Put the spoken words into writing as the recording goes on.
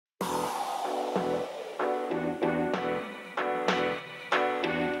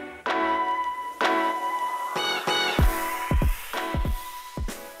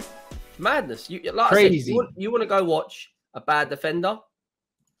madness. Like Crazy. I said, you want to go watch a bad defender?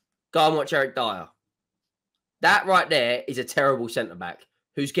 Go and watch Eric Dyer. That right there is a terrible centre back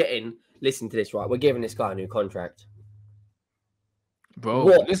who's getting. Listen to this, right? We're giving this guy a new contract. Bro,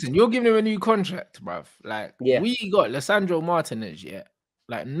 What? listen, you're giving him a new contract, bruv. Like, we got Lisandro Martinez, yeah.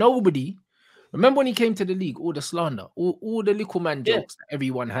 Like, nobody. Remember when he came to the league, all the slander, all the little man jokes that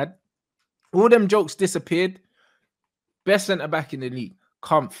everyone had, all them jokes disappeared. Best centre back in the league,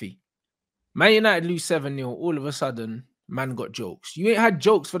 comfy. Man United lose 7-0. All of a sudden, man got jokes. You ain't had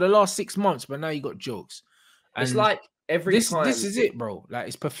jokes for the last 6 months, but now you got jokes. And it's like every time. This is it, bro. Like,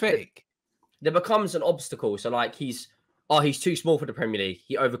 it's pathetic. There becomes an obstacle. So, like, he's too small for the Premier League.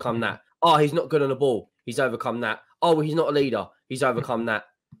 He overcome that. Oh, he's not good on the ball. He's overcome that. Oh, he's not a leader. He's overcome that.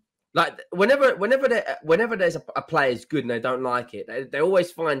 Like, whenever there's a player's good and they don't like it, they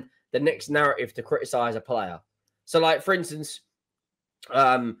always find the next narrative to criticize a player. So, like, for instance,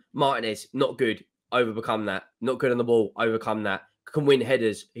 Martinez, not good, overcome that. Not good on the ball, overcome that. Can win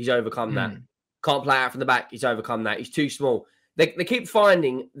headers, he's overcome that. Can't play out from the back, he's overcome that. He's too small. They keep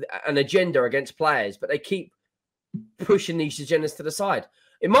finding an agenda against players, but they keep pushing these agendas to the side.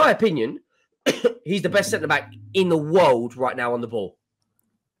 In my opinion, he's the best centre-back in the world right now on the ball.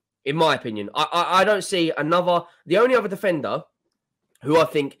 In my opinion. I don't see another... The only other defender who I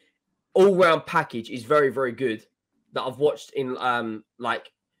think all-round package is very, very good that I've watched in,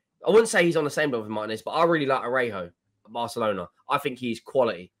 like... I wouldn't say he's on the same level with Martinez, but I really like Arejo at Barcelona. I think he's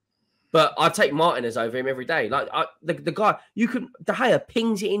quality. But I'd take Martinez over him every day. Like, the guy... De Gea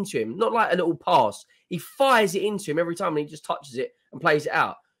pings it into him, not like a little pass. He fires it into him every time and he just touches it and plays it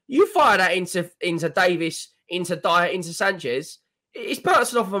out. You fire that into Davis, into Dyer, into Sanchez... It's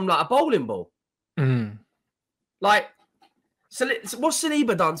bouncing off of him like a bowling ball. Like, what's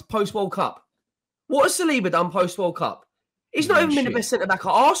Saliba done post-World Cup? What has Saliba done post-World Cup? He's not even been the best centre-back at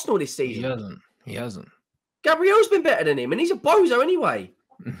Arsenal this season. He hasn't. Gabriel's been better than him, and he's a bozo anyway.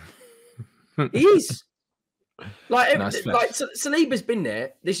 He is. Like, Saliba's been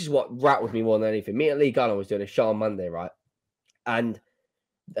there. This is what rattled me more than anything. Me and Lee Gunner was doing a show on Monday, right? And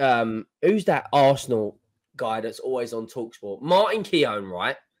who's that Arsenal guy that's always on TalkSport? Martin Keown,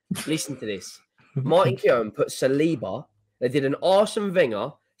 right? Listen to this. Martin Keown put Saliba. They did an Arsene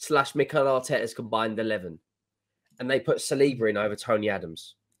Wenger / Mikel Arteta's combined 11, and they put Saliba in over Tony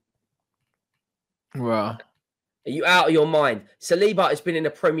Adams. Wow. Are you out of your mind? Saliba has been in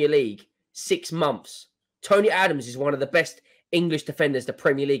the Premier League 6 months. Tony Adams is one of the best English defenders the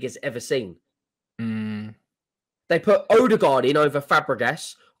Premier League has ever seen. They put Odegaard in over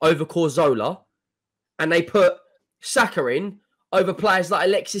Fabregas, over Cazorla. And they put Saka in over players like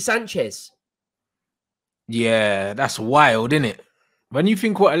Alexis Sanchez. Yeah, that's wild, isn't it? When you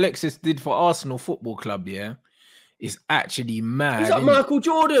think what Alexis did for Arsenal Football Club, yeah, it's actually mad. He's like Michael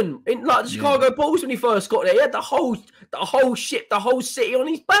Jordan in like the Chicago Bulls when he first got there. He had the whole ship, the whole city on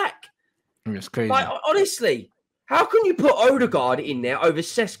his back. It's crazy. Like, honestly, how can you put Odegaard in there over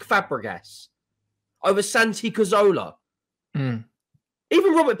Cesc Fabregas, over Santi Cazorla? Even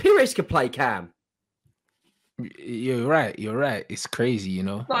Robert Pires could play Cam. You're right. It's crazy, you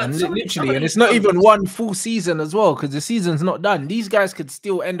know. Like, and literally, and it's not even one full season as well, because the season's not done. These guys could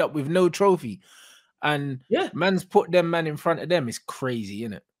still end up with no trophy. And man's put them man in front of them. It's crazy,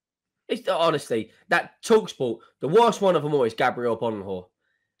 isn't it? It's honestly that TalkSport. The worst one of them all is Gabriel Bonhor.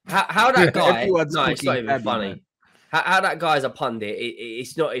 How that guy? No, it's not even funny. Man. How that guy's a pundit?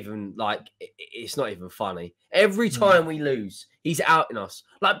 It's not even like it's not even funny. Every time we lose, he's outing us.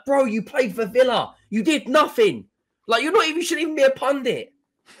 Like, bro, you played for Villa. You did nothing. Like, you shouldn't even be a pundit.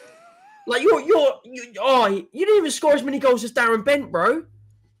 Like, you didn't even score as many goals as Darren Bent, bro.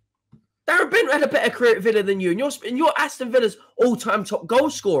 Darren Bent had a better career at Villa than you, and you're Aston Villa's all-time top goal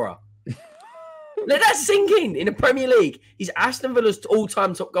scorer. Let that sink in the Premier League. He's Aston Villa's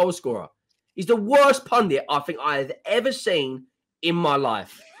all-time top goal scorer. He's the worst pundit I think I have ever seen in my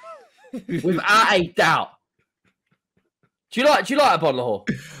life. Without a doubt. Do you like Bonhor?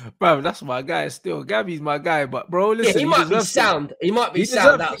 Bro, that's my guy still. Gabby's my guy, but bro, listen. He might be sound. He might be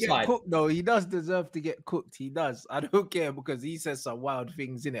sound outside. No, he does deserve to get cooked. He does. I don't care because he says some wild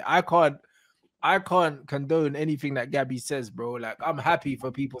things in it. I can't condone anything that Gabby says, bro. Like, I'm happy for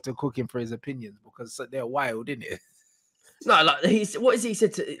people to cook him for his opinions because they're wild, isn't it? No, like what is he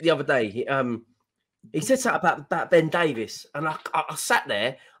said the other day? He said something about Ben Davis, and I sat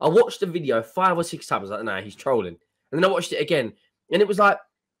there. I watched the video 5 or 6 times. I was like, no, he's trolling. And then I watched it again, and it was like,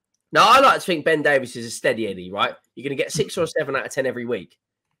 now I like to think Ben Davis is a steady Eddie, right? You're going to get 6 or 7 out of 10 every week.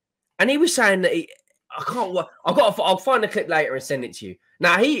 And he was saying that I'll find the clip later and send it to you.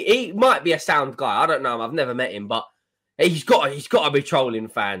 Now he might be a sound guy. I don't know him. I've never met him, but he's got to be trolling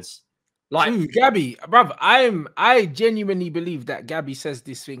fans. Like Gabby, bruv, I genuinely believe that Gabby says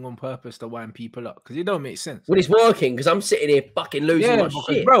this thing on purpose to wind people up because it don't make sense. Well, it's working because I'm sitting here fucking losing my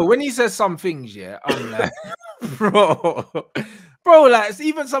shit. Bro, when he says some things, I'm like, bro, like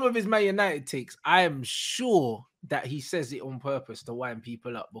even some of his Man United takes, I am sure that he says it on purpose to wind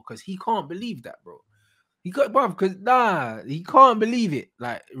people up because he can't believe that, bro. He can't believe it.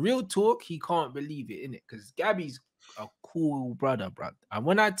 Like real talk, he can't believe it, innit? Because Gabby's a cool brother, bro. And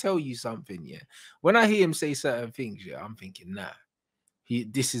when I tell you something, when I hear him say certain things, I'm thinking, nah,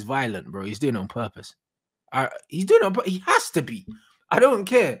 this is violent, bro. He's doing it on purpose. He's doing it, but he has to be. I don't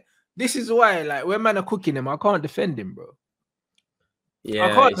care. This is why, like, when man are cooking him, I can't defend him, bro. Yeah,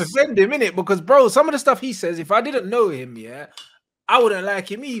 I can't defend him, innit? Because, bro, some of the stuff he says, if I didn't know him, I wouldn't like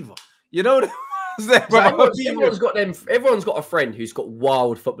him either. You know? Everyone's got a friend who's got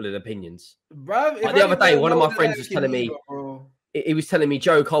wild footballing opinions. Bro, like the other day, one of my friends was telling me, he was telling me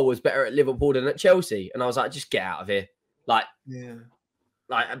Joe Cole was better at Liverpool than at Chelsea, and I was like, just get out of here. Like,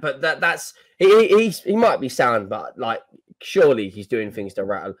 but that's he might be sound, but like, surely he's doing things to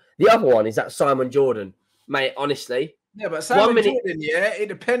rattle. The other one is that Simon Jordan, mate. Honestly, but Simon Jordan, it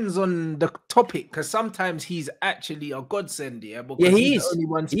depends on the topic because sometimes he's actually a godsend, because he's the only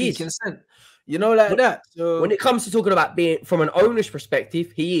one speaking sense. You know, like that. So when it comes to talking about being from an owner's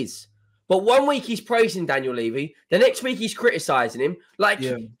perspective, he is. But one week he's praising Daniel Levy, the next week he's criticizing him. Like,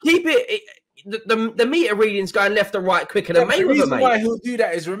 keep it. The meter readings going left and right quicker than the reason why he'll do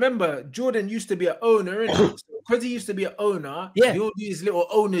that is, remember, Jordan used to be an owner, innit? So because he used to be an owner, he'll do his little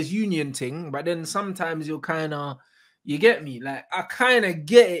owners union thing. But then sometimes you'll kind of, you get me? Like, I kind of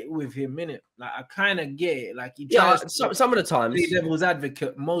get it with him, innit? Like, I kind of get it. Like, he tries some of the times play devil's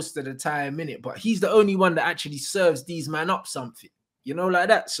advocate most of the time, innit? But he's the only one that actually serves these man up something, you know, like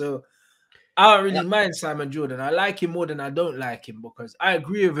that. So I don't really mind Simon Jordan. I like him more than I don't like him because I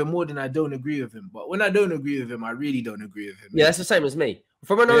agree with him more than I don't agree with him. But when I don't agree with him, I really don't agree with him. Yeah, that's the same as me.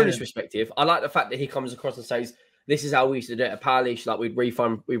 From an owner's perspective, I like the fact that he comes across and says, this is how we used to do it at Palace. Like, we'd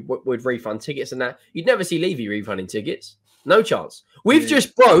refund tickets and that. You'd never see Levy refunding tickets. No chance. We've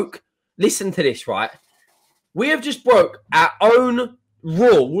just broke, listen to this, right? We have just broke our own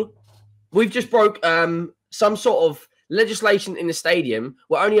rule. We've just broke some sort of legislation in the stadium.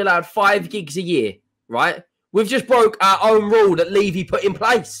 We're only allowed 5 gigs a year, right? We've just broke our own rule that Levy put in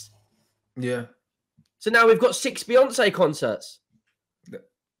place. Yeah. So now we've got 6 Beyonce concerts.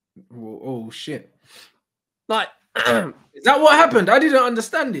 Oh shit. Like, is that what happened? I didn't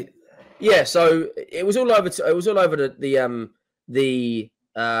understand it. Yeah, so it was all over. It was all over it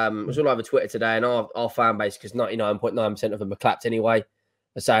was all over Twitter today, and our fan base, because 99.9% of them are clapped anyway,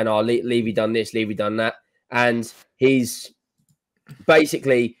 are saying, "Oh, Levy done this, Levy done that," and he's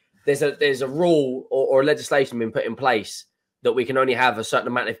basically there's a rule or a legislation been put in place that we can only have a certain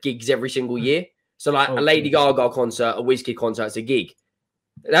amount of gigs every single year. So, like a Lady Gaga concert, a Wizkid concert, it's a gig.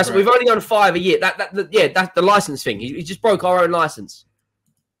 That's we've only done 5 a year. That's the license thing. He just broke our own license.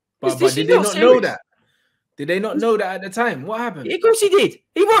 But did they not know that? Did they not know that at the time? What happened? Yeah, of course he did.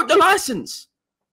 He broke the license.